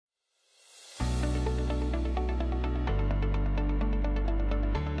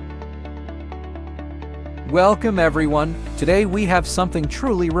Welcome everyone. Today we have something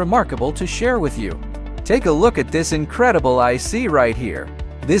truly remarkable to share with you. Take a look at this incredible IC right here.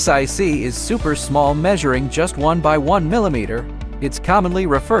 This IC is super small, measuring just 1 by 1 millimeter. It's commonly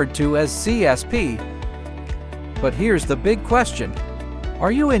referred to as CSP. But here's the big question.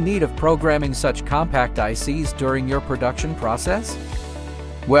 Are you in need of programming such compact ICs during your production process?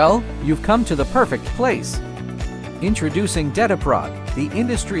 Well, you've come to the perfect place. Introducing Dataprog, the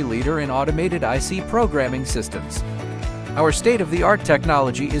industry leader in automated IC programming systems. Our state-of-the-art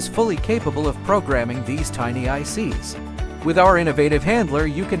technology is fully capable of programming these tiny ICs. With our innovative handler,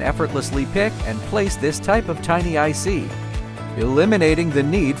 you can effortlessly pick and place this type of tiny IC, eliminating the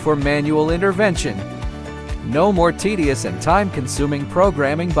need for manual intervention. No more tedious and time-consuming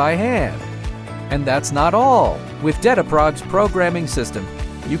programming by hand. And that's not all. With Dataprog's programming system,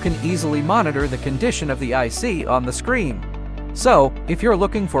 you can easily monitor the condition of the IC on the screen. So, if you're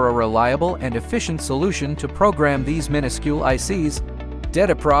looking for a reliable and efficient solution to program these minuscule ICs,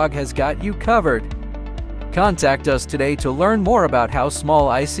 Dataprog has got you covered. Contact us today to learn more about how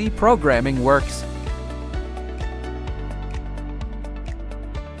small IC programming works.